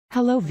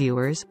Hello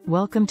viewers,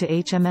 welcome to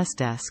HMS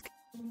Desk.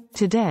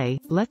 Today,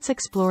 let's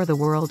explore the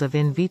world of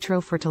in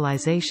vitro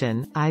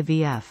fertilization,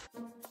 IVF.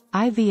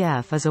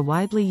 IVF is a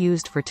widely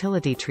used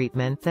fertility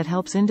treatment that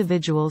helps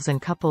individuals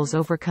and couples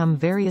overcome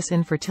various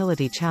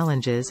infertility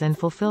challenges and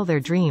fulfill their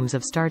dreams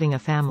of starting a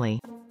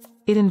family.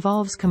 It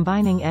involves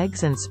combining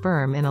eggs and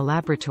sperm in a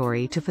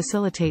laboratory to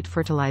facilitate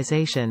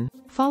fertilization,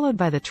 followed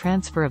by the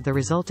transfer of the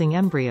resulting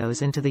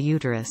embryos into the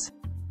uterus.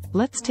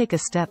 Let's take a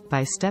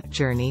step-by-step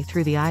journey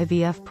through the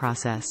IVF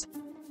process.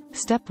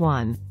 Step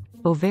 1.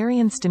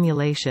 Ovarian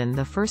stimulation.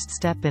 The first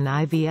step in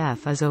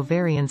IVF is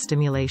ovarian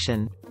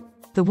stimulation.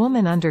 The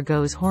woman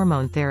undergoes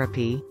hormone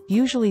therapy,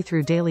 usually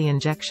through daily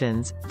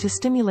injections, to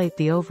stimulate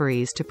the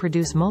ovaries to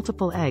produce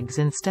multiple eggs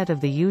instead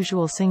of the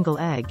usual single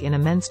egg in a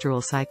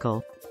menstrual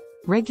cycle.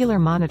 Regular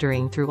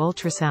monitoring through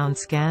ultrasound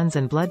scans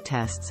and blood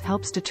tests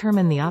helps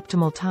determine the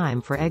optimal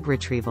time for egg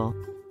retrieval.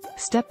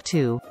 Step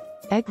 2.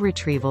 Egg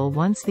retrieval.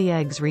 Once the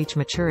eggs reach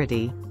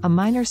maturity, a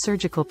minor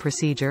surgical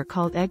procedure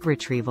called egg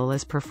retrieval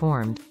is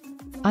performed.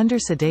 Under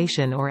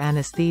sedation or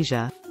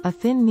anesthesia, a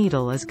thin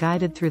needle is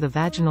guided through the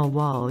vaginal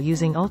wall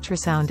using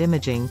ultrasound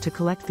imaging to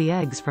collect the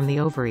eggs from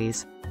the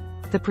ovaries.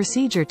 The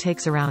procedure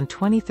takes around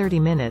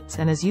 20-30 minutes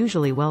and is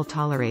usually well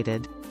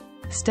tolerated.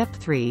 Step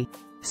 3.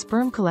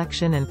 Sperm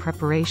collection and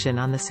preparation.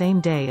 On the same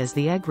day as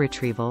the egg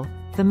retrieval,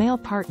 the male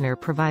partner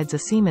provides a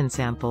semen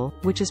sample,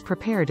 which is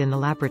prepared in the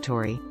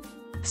laboratory.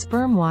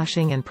 Sperm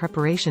washing and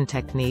preparation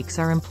techniques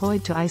are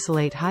employed to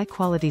isolate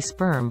high-quality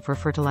sperm for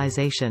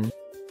fertilization.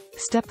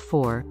 Step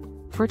 4.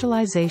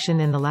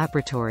 Fertilization in the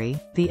laboratory.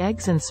 The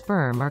eggs and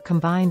sperm are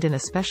combined in a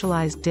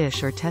specialized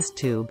dish or test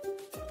tube.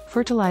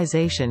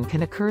 Fertilization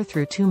can occur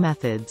through two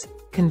methods: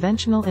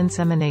 conventional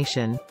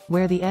insemination,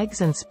 where the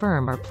eggs and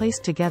sperm are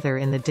placed together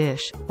in the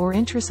dish, or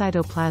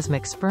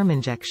intracytoplasmic sperm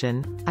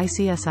injection,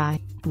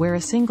 ICSI, where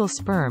a single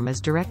sperm is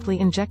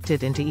directly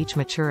injected into each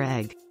mature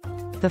egg.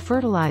 The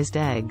fertilized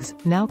eggs,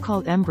 now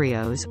called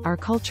embryos, are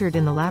cultured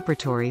in the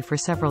laboratory for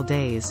several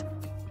days.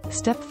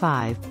 Step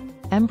 5.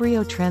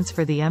 Embryo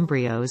transfer. The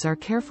embryos are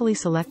carefully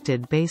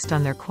selected based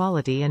on their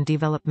quality and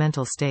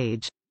developmental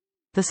stage.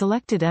 The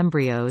selected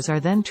embryos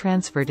are then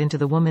transferred into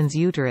the woman's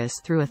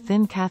uterus through a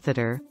thin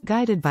catheter,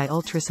 guided by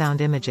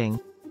ultrasound imaging.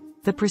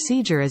 The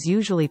procedure is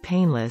usually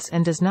painless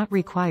and does not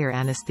require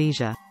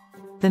anesthesia.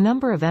 The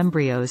number of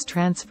embryos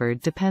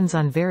transferred depends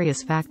on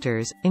various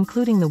factors,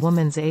 including the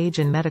woman's age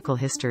and medical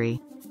history.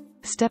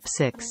 Step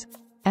 6.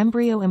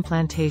 Embryo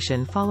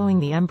implantation. Following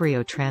the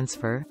embryo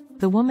transfer,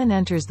 the woman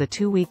enters the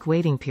 2-week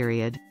waiting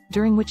period,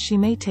 during which she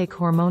may take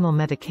hormonal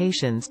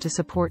medications to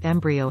support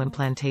embryo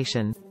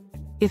implantation.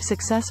 If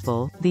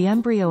successful, the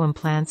embryo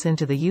implants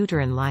into the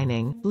uterine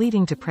lining,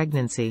 leading to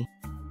pregnancy.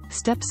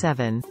 Step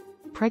 7.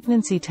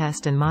 Pregnancy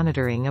test and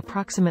monitoring.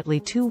 Approximately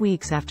 2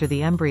 weeks after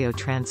the embryo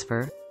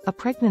transfer, a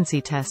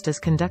pregnancy test is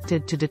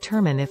conducted to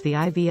determine if the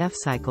IVF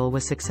cycle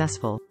was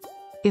successful.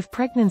 If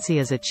pregnancy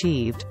is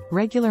achieved,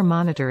 regular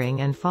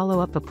monitoring and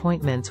follow-up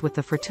appointments with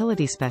the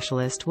fertility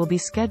specialist will be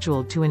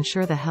scheduled to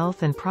ensure the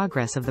health and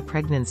progress of the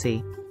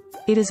pregnancy.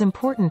 It is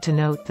important to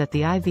note that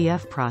the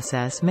IVF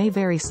process may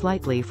vary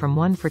slightly from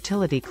one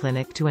fertility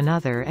clinic to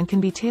another and can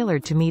be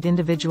tailored to meet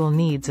individual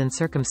needs and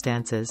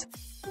circumstances.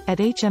 At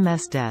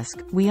HMS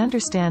Desk, we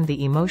understand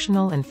the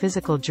emotional and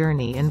physical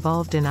journey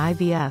involved in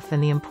IVF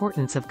and the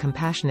importance of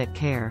compassionate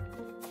care.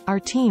 Our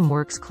team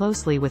works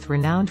closely with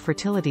renowned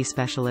fertility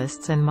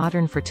specialists and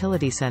modern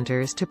fertility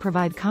centers to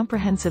provide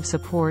comprehensive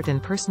support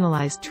and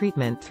personalized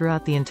treatment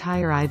throughout the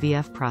entire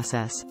IVF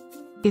process.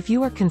 If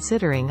you are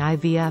considering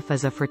IVF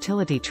as a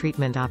fertility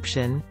treatment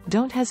option,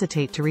 don't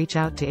hesitate to reach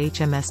out to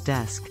HMS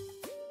Desk.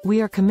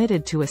 We are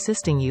committed to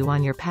assisting you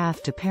on your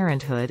path to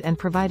parenthood and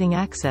providing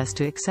access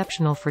to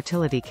exceptional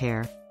fertility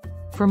care.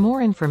 For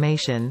more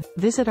information,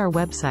 visit our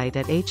website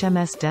at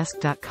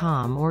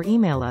hmsdesk.com or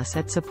email us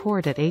at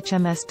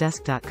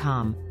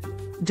support@hmsdesk.com.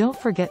 Don't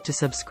forget to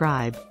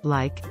subscribe,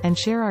 like, and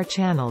share our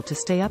channel to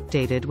stay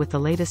updated with the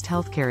latest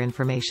healthcare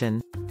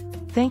information.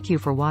 Thank you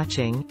for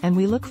watching, and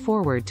we look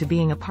forward to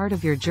being a part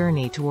of your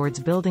journey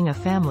towards building a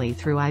family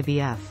through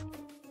IVF.